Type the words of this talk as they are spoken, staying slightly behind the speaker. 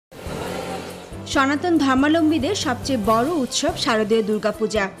সনাতন ধর্মাবলম্বীদের সবচেয়ে বড় উৎসব শারদীয়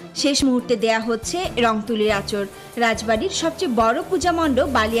দুর্গাপূজা। শেষ মুহূর্তে দেয়া হচ্ছে রং তুলির আঁচড়। রাজবাড়ির সবচেয়ে বড় পূজা মণ্ডপ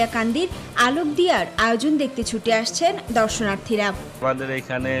বালিয়াকান্দির আলোক দিয়ার আয়োজন দেখতে ছুটে আসছেন দর্শনার্থীরা। আমাদের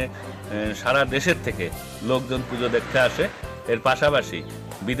এখানে সারা দেশের থেকে লোকজন পুজো দেখতে আসে, এর পাশাপাশি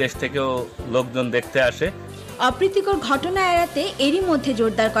বিদেশ থেকেও লোকজন দেখতে আসে। অপ্রীতিকর ঘটনা এড়াতে এরই মধ্যে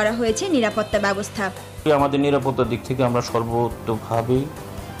জোরদার করা হয়েছে নিরাপত্তা ব্যবস্থা। আমাদের নিরাপত্তার দিক থেকে আমরা সর্বোচ্চভাবে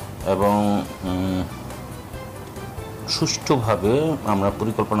এবং সুষ্ঠুভাবে আমরা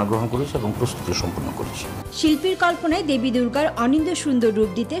পরিকল্পনা গ্রহণ করেছি এবং প্রস্তুতি সম্পন্ন করেছি। শিল্পীর কল্পনায় দেবী দুর্গার অনিন্দ সুন্দর রূপ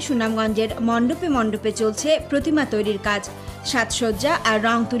দিতে সুনামগঞ্জের মণ্ডপে মণ্ডপে চলছে প্রতিমা তৈরির কাজ। সাজসজ্জা আর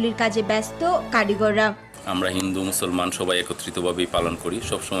রং তুলির কাজে ব্যস্ত কারিগররা। আমরা হিন্দু মুসলমান সবাই একত্রিতভাবেই পালন করি,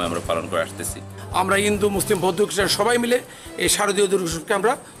 সবসময় আমরা পালন করে আসতেছি। আমরা হিন্দু মুসলিম বৌদ্ধ খ্রিস্টান সবাই মিলে এই শারদীয় দুর্গোৎসবকে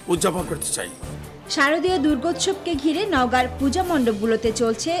আমরা উদযাপন করতে চাই। শারদীয় দুর্গোৎসবকে ঘিরে নওগাঁর পূজা মণ্ডপগুলোতে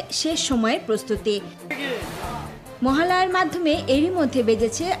চলছে শেষ সময়ের প্রস্তুতি। মহালয়ার মাধ্যমে এরই মধ্যে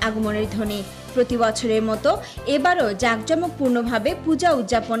বেজেছে আগমনের ধ্বনি। প্রতি বছরের মতো এবারও জাঁকজমকপূর্ণভাবে পূজা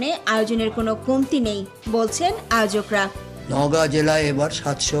উদযাপনে আয়োজনের কোনো কমতি নেই বলছেন আয়োজকরা। নওগাঁ জেলায় এবার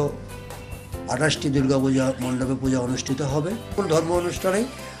 728টি দুর্গাপূজা মণ্ডপে পূজা অনুষ্ঠিত হবে। কোন ধর্ম অনুষ্ঠানেই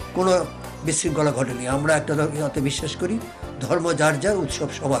কোনো বিশৃঙ্খলা ঘটেনি। আমরা একটা ধর্মে বিশ্বাস করি, ধর্ম যার যার,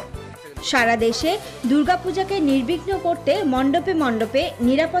 উৎসব সবার। সারা দেশে দুর্গাপূজাকে নির্বিঘ্ন করতে মণ্ডপে মণ্ডপে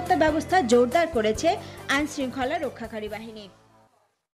নিরাপত্তা ব্যবস্থা জোরদার করেছে আইন শৃঙ্খলা রক্ষাকারী বাহিনী।